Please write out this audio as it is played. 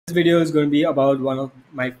This video is going to be about one of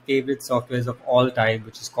my favorite softwares of all time,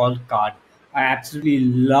 which is called Card. I absolutely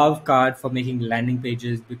love Card for making landing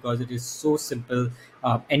pages because it is so simple.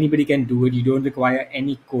 Anybody can do it. You don't require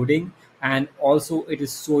any coding, and also it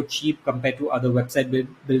is so cheap compared to other website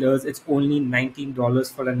builders. It's only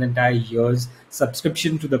 $19 for an entire year's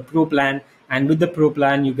subscription to the Pro plan. And with the Pro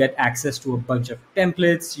plan, you get access to a bunch of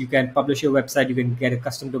templates. You can publish your website. You can get a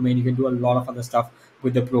custom domain. You can do a lot of other stuff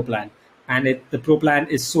with the Pro plan. And the Pro plan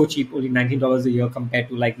is so cheap, only $19 a year compared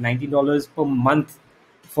to like $19 per month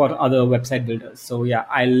for other website builders. So yeah,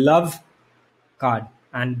 I love Card,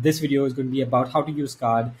 and this video is going to be about how to use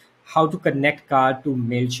Card, how to connect Card to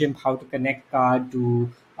Mailchimp, how to connect Card to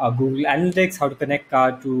Google Analytics, how to connect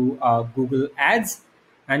Card to Google Ads,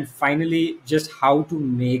 and finally just how to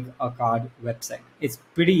make a Card website. It's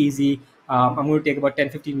pretty easy. I'm going to take about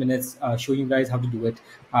 10-15 minutes showing you guys how to do it,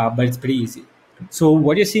 but it's pretty easy. So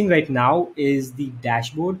what you're seeing right now is the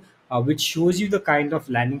dashboard, which shows you the kind of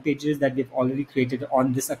landing pages that we've already created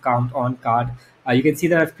on this account on Card. You can see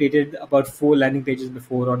that I've created about 4 landing pages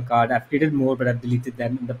before on Card. I've created more, but I've deleted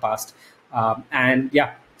them in the past. And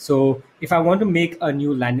yeah, so if I want to make a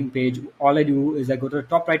new landing page, all I do is I go to the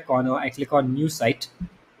top right corner, I click on New Site,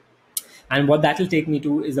 and what that will take me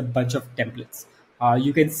to is a bunch of templates.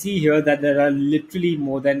 You can see here that there are literally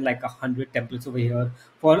more than like 100 templates over here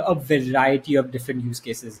for a variety of different use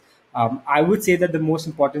cases. I would say that the most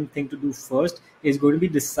important thing to do first is going to be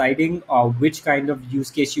deciding which kind of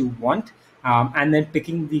use case you want, and then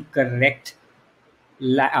picking the correct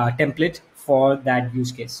template for that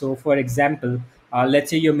use case. So for example,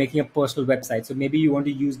 let's say you're making a personal website. So maybe you want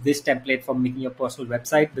to use this template for making your personal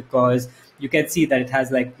website because you can see that it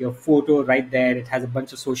has like your photo right there. It has a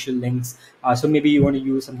bunch of social links. So maybe you want to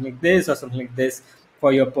use something like this or something like this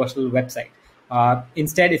for your personal website.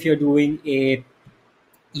 Instead, if you're doing a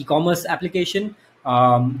e-commerce application,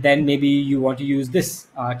 then maybe you want to use this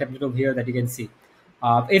template over here that you can see.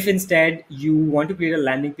 If instead you want to create a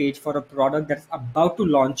landing page for a product that's about to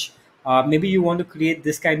launch, maybe you want to create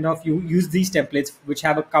this kind of, you use these templates which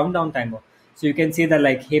have a countdown timer. So you can say that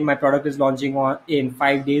like, hey, my product is launching in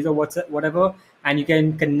 5 days or whatever, and you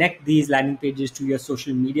can connect these landing pages to your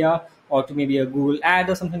social media or to maybe a Google ad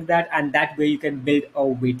or something like that, and that way you can build a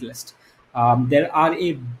wait list. There are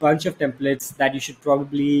a bunch of templates that you should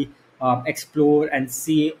probably explore and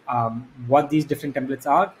see what these different templates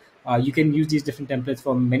are. You can use these different templates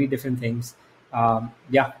for many different things.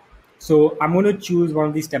 Yeah. So I'm going to choose one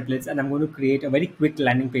of these templates and I'm going to create a very quick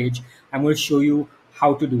landing page. I'm going to show you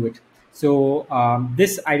how to do it. So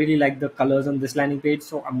this, I really like the colors on this landing page.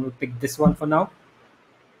 So I'm going to pick this one for now.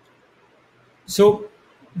 So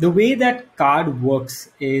the way that Card works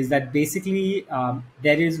is that basically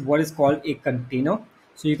there is what is called a container.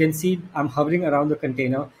 So you can see I'm hovering around the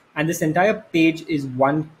container, and this entire page is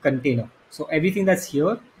one container. So everything that's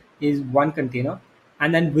here is one container.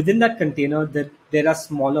 And then within that container, there are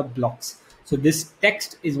smaller blocks. So this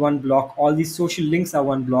text is one block. All these social links are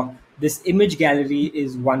one block. This image gallery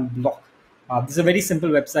is one block. This is a very simple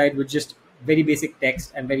website with just very basic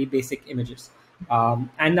text and very basic images.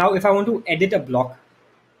 And now if I want to edit a block,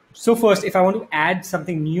 so first, if I want to add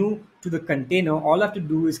something new to the container, all I have to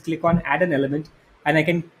do is click on add an element, and I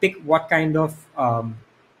can pick what kind of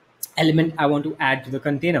element I want to add to the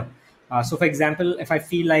container. So for example, if I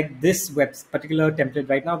feel like this particular template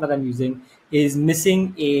right now that I'm using is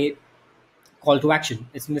missing a call to action,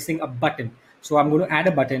 it's missing a button. So I'm going to add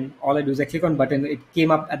a button. All I do is I click on button. It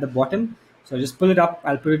came up at the bottom. So I just pull it up.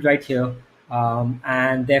 I'll put it right here.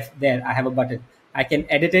 And there I have a button. I can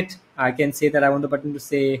edit it. I can say that I want the button to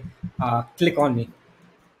say, click on me.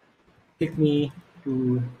 Click me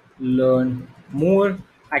to learn more.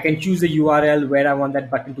 I can choose the URL where I want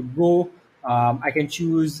that button to go. I can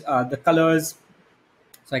choose the colors.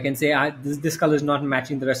 So I can say this color is not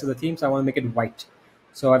matching the rest of the theme, so I want to make it white.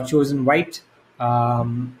 So I've chosen white.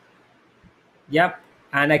 Yeah,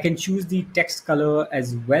 and I can choose the text color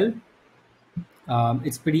as well.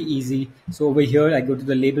 It's pretty easy. So over here, I go to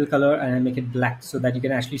the label color and I make it black so that you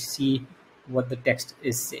can actually see what the text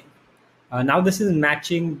is saying. Now this is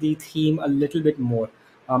matching the theme a little bit more.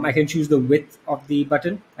 I can choose the width of the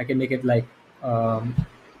button. I can make it like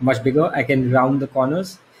much bigger. I can round the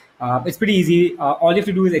corners. It's pretty easy. All you have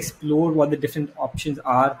to do is explore what the different options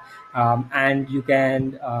are, and you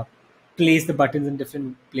can place the buttons in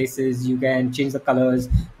different places. You can change the colors.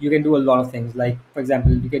 You can do a lot of things. Like for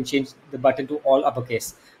example, you can change the button to all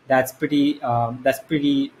uppercase. That's pretty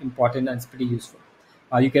important and it's pretty useful.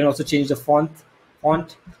 You can also change the font.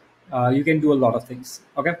 You can do a lot of things.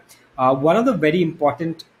 Okay. One of the very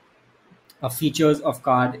important features of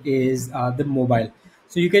Card is the mobile.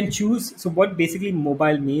 So you can choose. So what basically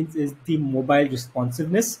mobile means is the mobile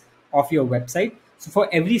responsiveness of your website. So for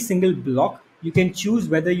every single block, you can choose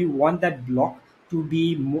whether you want that block to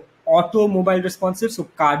be auto mobile responsive. So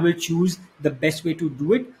card will choose the best way to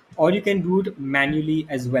do it, or you can do it manually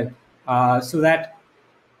as well. So that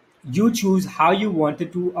you choose how you want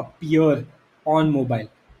it to appear on mobile.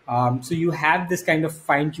 So you have this kind of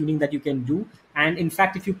fine tuning that you can do. And in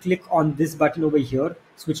fact, if you click on this button over here,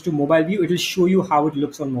 switch to mobile view, it will show you how it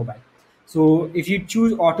looks on mobile. So if you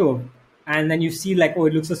choose auto and then you see like, oh,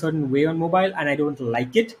 it looks a certain way on mobile and I don't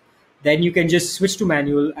like it, then you can just switch to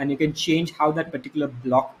manual and you can change how that particular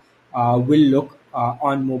block will look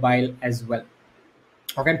on mobile as well.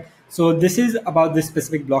 Okay, so this is about this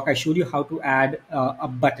specific block. I showed you how to add a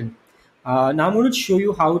button. Now I'm going to show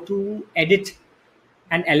you how to edit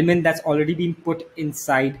an element that's already been put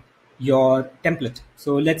inside your template.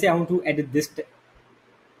 So let's say I want to edit this.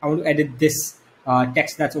 I want to edit this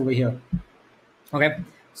text that's over here. Okay,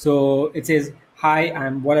 so it says, "Hi,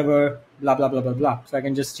 I'm whatever, blah blah blah blah blah." So I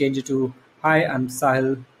can just change it to, "Hi, I'm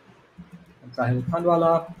Sahil. I'm Sahil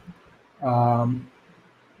Khandwala. Um,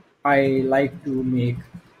 I like to make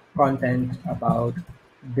content about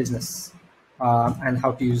business and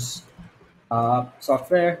how to use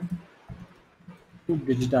software to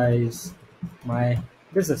digitize my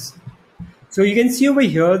business." So you can see over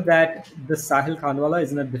here that the Sahil Khanwala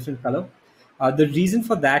is in a different color. The reason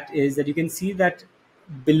for that is that you can see that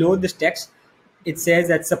below this text, it says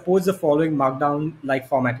that suppose the following markdown like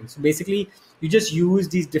formatting. So basically, you just use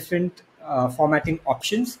these different formatting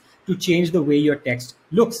options to change the way your text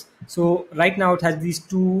looks. So right now it has these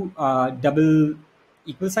two double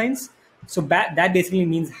equal signs. So that basically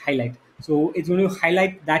means highlight. So it's going to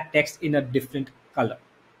highlight that text in a different color.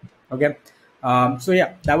 Okay, so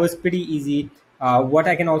yeah, that was pretty easy. What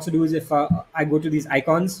I can also do is if I go to these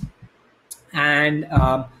icons and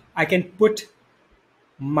I can put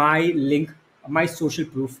my link, my social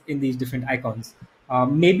proof in these different icons.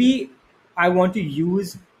 Maybe I want to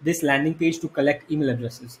use this landing page to collect email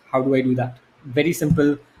addresses. How do I do that? Very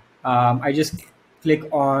simple. I just click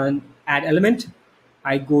on add element.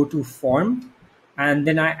 I go to form, and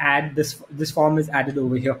then I add this. This form is added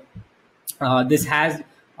over here. This has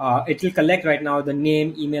it will collect right now the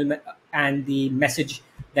name, email, and the message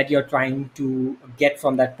that you're trying to get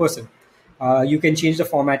from that person. You can change the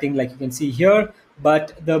formatting like you can see here,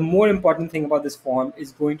 but the more important thing about this form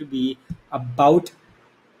is going to be about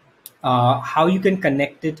how you can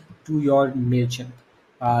connect it to your Mailchimp.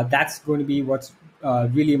 That's going to be what's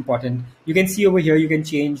really important. You can see over here, you can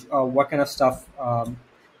change what kind of stuff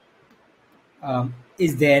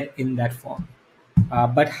is there in that form.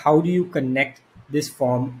 But how do you connect this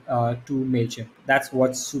form to Mailchimp? That's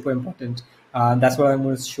what's super important. That's what I'm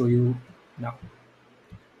going to show you now.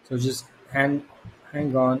 So just hang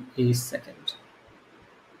on a second.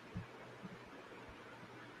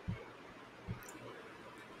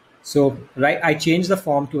 So right, I changed the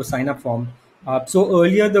form to a sign up form. So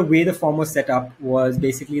earlier, the way the form was set up was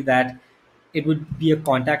basically that it would be a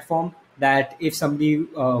contact form that if somebody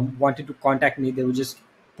wanted to contact me, they would just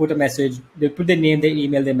put a message, they put their name, their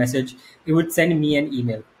email, their message. It would send me an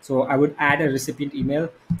email. So I would add a recipient email.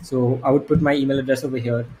 So I would put my email address over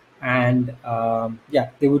here, and yeah,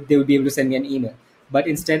 they would be able to send me an email. But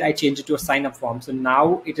instead, I changed it to a sign up form. So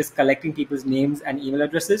now it is collecting people's names and email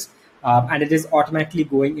addresses, and it is automatically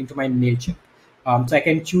going into my Mailchimp. So I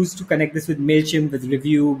can choose to connect this with Mailchimp, with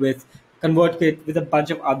Review, with ConvertKit, with a bunch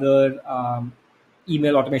of other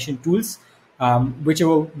email automation tools,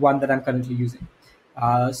 whichever one that I'm currently using.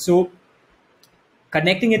 So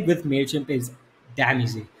connecting it with Mailchimp is damn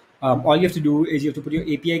easy. All you have to do is you have to put your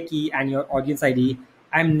API key and your audience ID.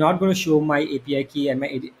 I'm not going to show my API key and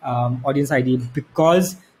my audience ID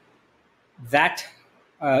because that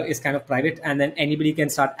is kind of private, and then anybody can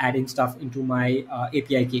start adding stuff into my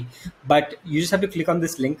API key. But you just have to click on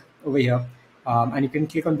this link over here, and you can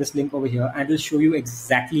click on this link over here, and it will show you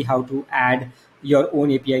exactly how to add your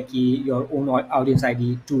own API key, your own audience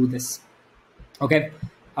ID to this. Okay,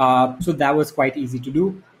 so that was quite easy to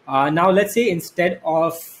do. Now let's say instead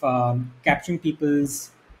of capturing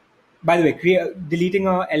people's, by the way, deleting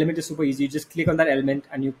an element is super easy. You just click on that element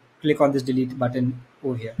and you click on this delete button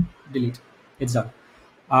over here. Delete. It's done.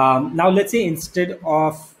 Now let's say instead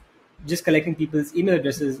of just collecting people's email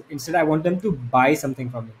addresses, instead I want them to buy something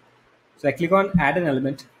from me. So I click on add an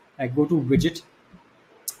element. I go to widget,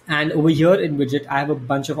 and over here in widget, I have a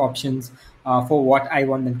bunch of options for what I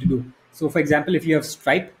want them to do. So for example, if you have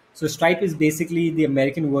Stripe, so Stripe is basically the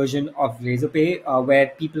American version of Razorpay, where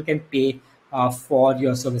people can pay for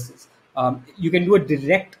your services. You can do a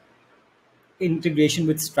direct integration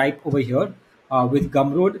with Stripe over here. with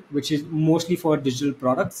Gumroad, which is mostly for digital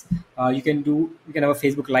products. You can have a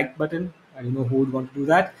Facebook like button. I don't know who would want to do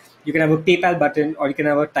that. You can have a PayPal button, or you can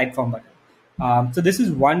have a Typeform button. So this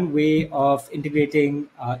is one way of integrating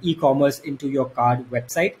e-commerce into your card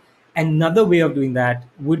website. Another way of doing that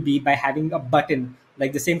would be by having a button,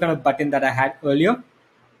 like the same kind of button that I had earlier,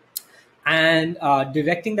 and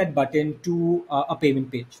directing that button to a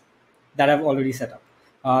payment page that I've already set up.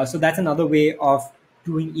 So that's another way of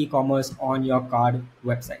doing e-commerce on your card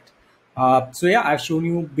website. So yeah, I've shown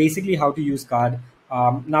you basically how to use card.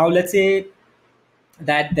 Now let's say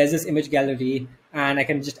that there's this image gallery and I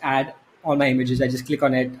can just add all my images. I just click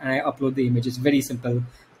on it and I upload the image. It's very simple.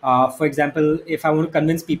 For example, if I want to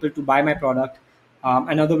convince people to buy my product,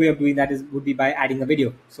 another way of doing that would be by adding a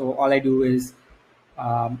video. So all I do is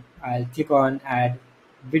I'll click on add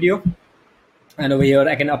video, and over here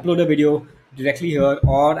I can upload a video directly here,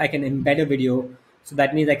 or I can embed a video. So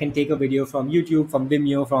that means I can take a video from YouTube, from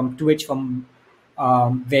Vimeo, from Twitch, from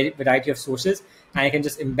variety of sources, and I can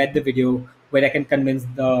just embed the video where I can convince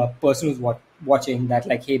the person who's watching that,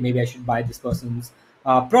 like, hey, maybe I should buy this person's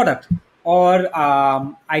product. Or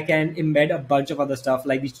I can embed a bunch of other stuff,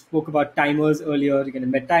 like we spoke about timers earlier. You can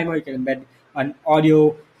embed timer, you can embed an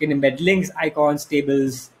audio, you can embed links, icons,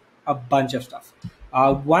 tables, a bunch of stuff.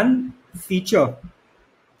 One feature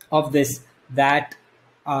of this that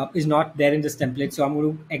is not there in this template. So I'm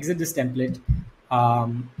going to exit this template.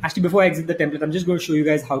 Actually, before I exit the template, I'm just going to show you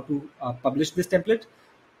guys how to publish this template.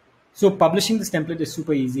 So publishing this template is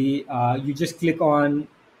super easy. You just click on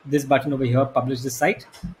this button over here, publish this site,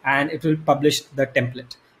 and it will publish the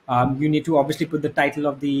template. You need to obviously put the title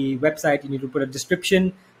of the website. You need to put a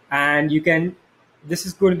description, and you can, this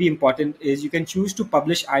is going to be important, is you can choose to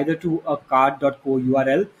publish either to a card.co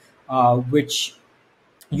URL, which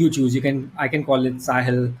you choose. I can call it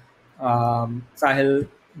Sahil,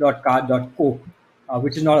 sahil.card.co,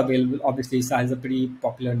 which is not available. Obviously, Sahil is a pretty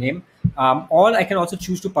popular name. Or I can also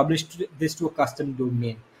choose to publish this to a custom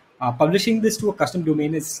domain. Publishing this to a custom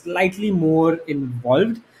domain is slightly more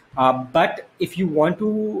involved, but if you want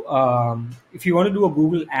to do a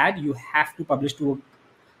Google ad, you have to publish to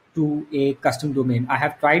a custom domain. I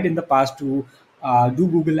have tried in the past to do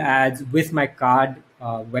Google ads with my card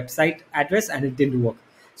website address, and it didn't work.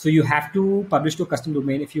 So you have to publish to a custom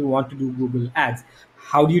domain if you want to do Google ads.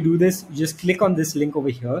 How do you do this? You just click on this link over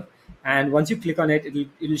here, and once you click on it,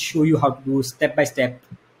 it'll show you how to do step by step.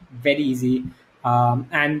 Very easy.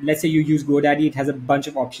 And let's say you use GoDaddy, it has a bunch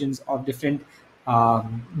of options of different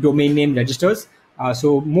domain name registers.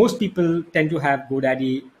 So most people tend to have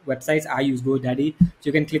GoDaddy websites. I use GoDaddy. So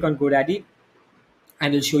you can click on GoDaddy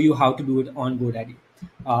and it'll show you how to do it on GoDaddy,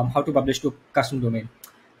 how to publish to a custom domain.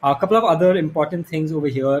 A couple of other important things over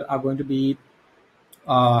here are going to be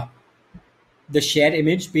the share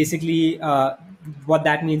image. Basically, what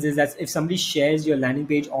that means is that if somebody shares your landing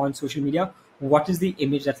page on social media, what is the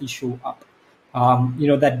image that will show up?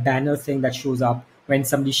 That banner thing that shows up when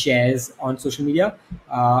somebody shares on social media.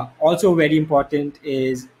 Also very important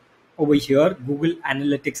is over here, Google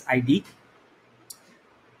Analytics ID.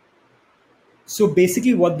 So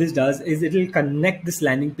basically what this does is it will connect this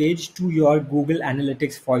landing page to your Google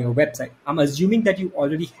Analytics for your website. I'm assuming that you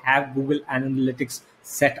already have Google Analytics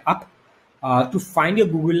set up. To find your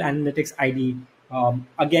Google Analytics ID,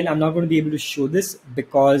 again, I'm not going to be able to show this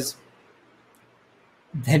because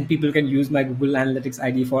then people can use my Google Analytics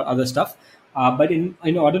ID for other stuff. But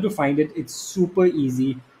in order to find it, it's super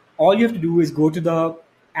easy. All you have to do is go to the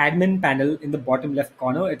admin panel in the bottom left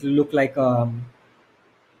corner. It will look like a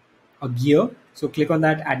gear. So click on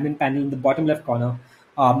that admin panel in the bottom left corner.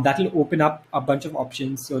 That will open up a bunch of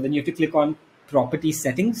options. So then you have to click on property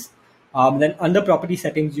settings. Then under property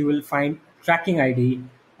settings, you will find tracking ID.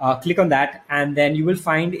 Click on that, and then you will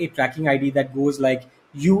find a tracking ID that goes like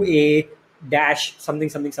UA dash something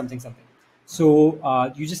something something something.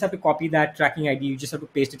 So you just have to copy that tracking ID. You just have to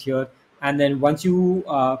paste it here, and then once you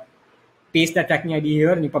paste that tracking ID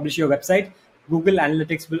here and you publish your website, Google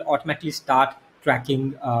Analytics will automatically start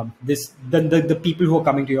tracking the people who are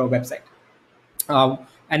coming to your website.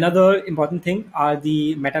 Another important thing are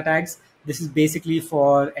the meta tags. This is basically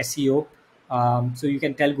for SEO. So you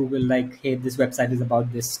can tell Google like, hey, this website is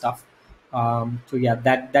about this stuff. So yeah,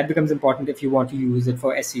 that becomes important if you want to use it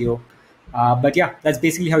for SEO. But yeah, that's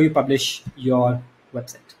basically how you publish your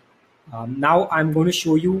website. Now I'm going to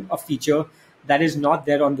show you a feature that is not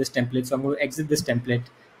there on this template. So I'm going to exit this template.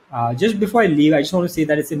 Just before I leave, I just want to say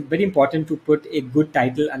that it's very important to put a good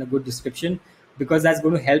title and a good description, because that's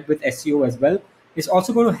going to help with SEO as well. It's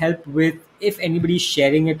also going to help with if anybody's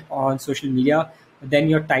sharing it on social media, then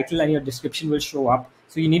your title and your description will show up.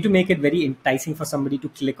 So you need to make it very enticing for somebody to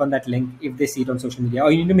click on that link if they see it on social media,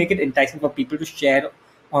 or you need to make it enticing for people to share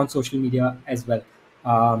on social media as well.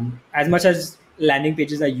 As much as landing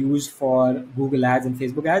pages are used for Google ads and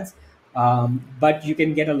Facebook ads, but you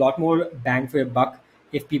can get a lot more bang for your buck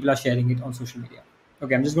if people are sharing it on social media.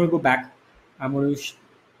 Okay, I'm just going to go back. I'm going to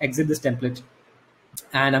exit this template,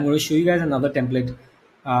 and I'm going to show you guys another template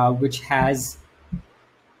which has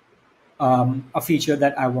a feature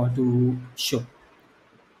that I want to show.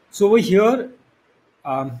 So over here,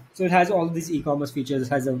 so it has all these e-commerce features. It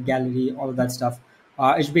has a gallery, all of that stuff.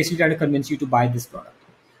 It's basically trying to convince you to buy this product.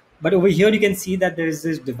 But over here, you can see that there is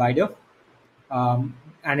this divider, and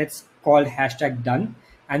it's called hashtag done,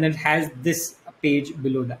 and it has this page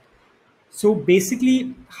below that. So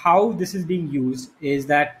basically, how this is being used is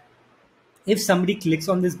that if somebody clicks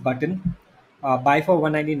on this button, buy for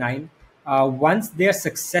 199, once they are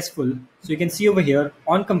successful, so you can see over here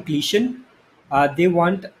on completion, they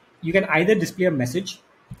want, you can either display a message,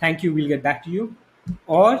 thank you, we'll get back to you,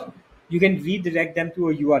 or you can redirect them to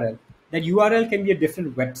a URL. That URL can be a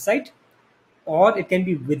different website, or it can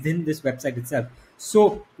be within this website itself.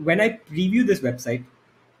 So when I preview this website,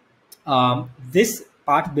 this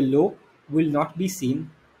part below will not be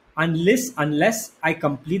seen unless I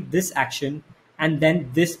complete this action, and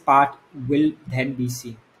then this part will then be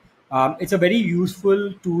seen. It's a very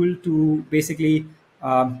useful tool to basically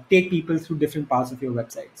take people through different parts of your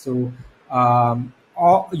website. So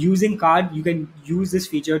or using card, you can use this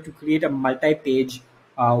feature to create a multi-page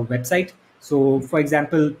website. So for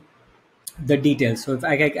example, the details. So if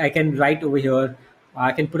I can write over here,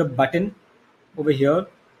 I can put a button over here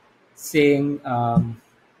saying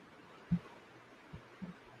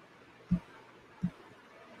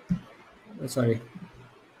sorry,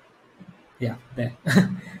 yeah, there.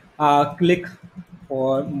 Click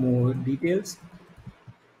for more details,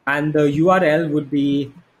 and the URL would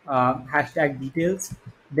be hashtag details.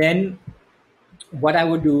 Then what I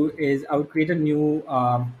would do is I would create a new,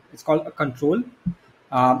 it's called a control.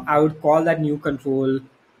 I would call that new control,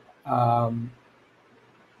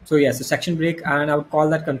 so yes, a section break, and I would call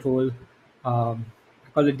that control, I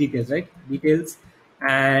call it details, right? Details.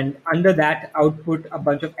 And under that, I would put a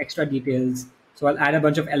bunch of extra details. So I'll add a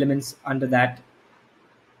bunch of elements under that.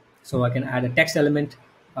 So I can add a text element.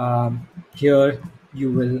 Here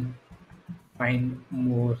you will find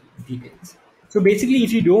more details. So basically,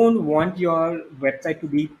 if you don't want your website to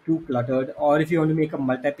be too cluttered, or if you want to make a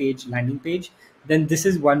multi-page landing page, then this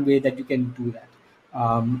is one way that you can do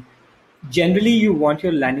that. Generally, you want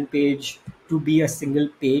your landing page to be a single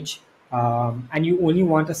page, and you only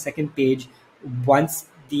want a second page once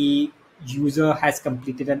the user has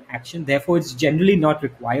completed an action. Therefore, it's generally not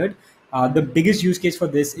required. The biggest use case for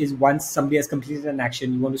this is once somebody has completed an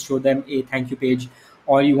action, you want to show them a thank you page,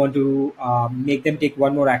 or you want to make them take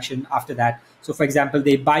one more action after that. So for example,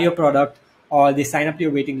 they buy your product or they sign up to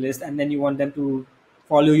your waiting list, and then you want them to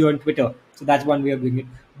follow you on Twitter. So that's one way of doing it.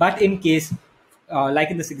 But in case,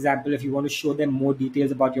 like in this example, if you want to show them more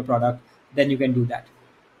details about your product, then you can do that.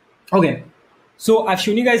 Okay. So I've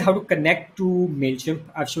shown you guys how to connect to Mailchimp.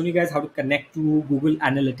 I've shown you guys how to connect to Google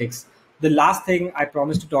Analytics. The last thing I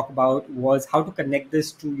promised to talk about was how to connect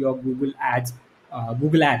this to your Google Ads,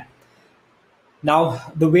 Google Ad. Now,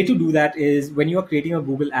 the way to do that is when you are creating a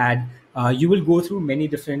Google ad, you will go through many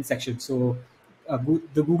different sections. So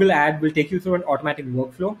the Google ad will take you through an automatic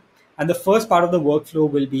workflow. And the first part of the workflow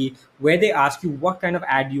will be where they ask you what kind of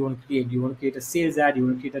ad you want to create. Do you want to create a sales ad? Do you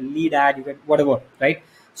want to create a lead ad? You get whatever, right?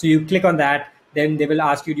 So you click on that. Then they will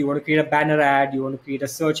ask you, do you want to create a banner ad? Do you want to create a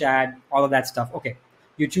search ad? All of that stuff. Okay,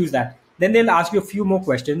 you choose that. Then they'll ask you a few more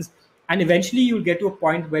questions. And eventually you'll get to a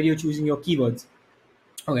point where you're choosing your keywords.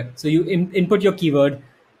 Okay, so you input your keyword.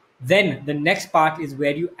 Then the next part is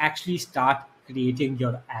where you actually start creating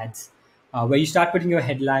your ads, where you start putting your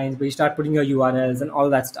headlines, where you start putting your URLs and all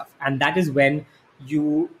that stuff. And that is when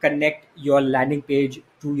you connect your landing page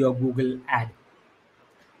to your Google ad.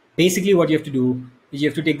 Basically, what you have to do is you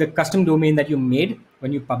have to take the custom domain that you made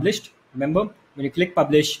when you published. Remember, when you click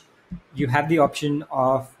publish, you have the option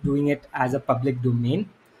of doing it as a public domain.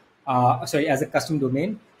 As a custom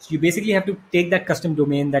domain. So you basically have to take that custom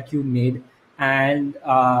domain that you made, and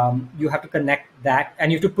you have to connect that, and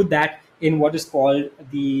you have to put that in what is called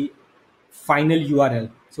the final URL.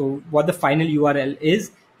 So what the final URL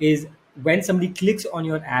is when somebody clicks on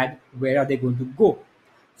your ad, where are they going to go?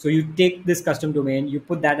 So you take this custom domain, you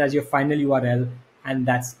put that as your final URL, and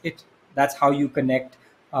that's it. That's how you connect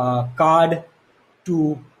card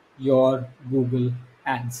to your Google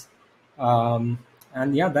ads.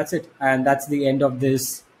 And yeah, that's it. And that's the end of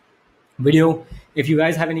this video. If you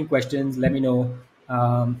guys have any questions, let me know.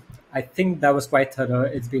 I think that was quite thorough.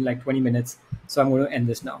 It's been like 20 minutes, so I'm going to end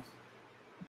this now.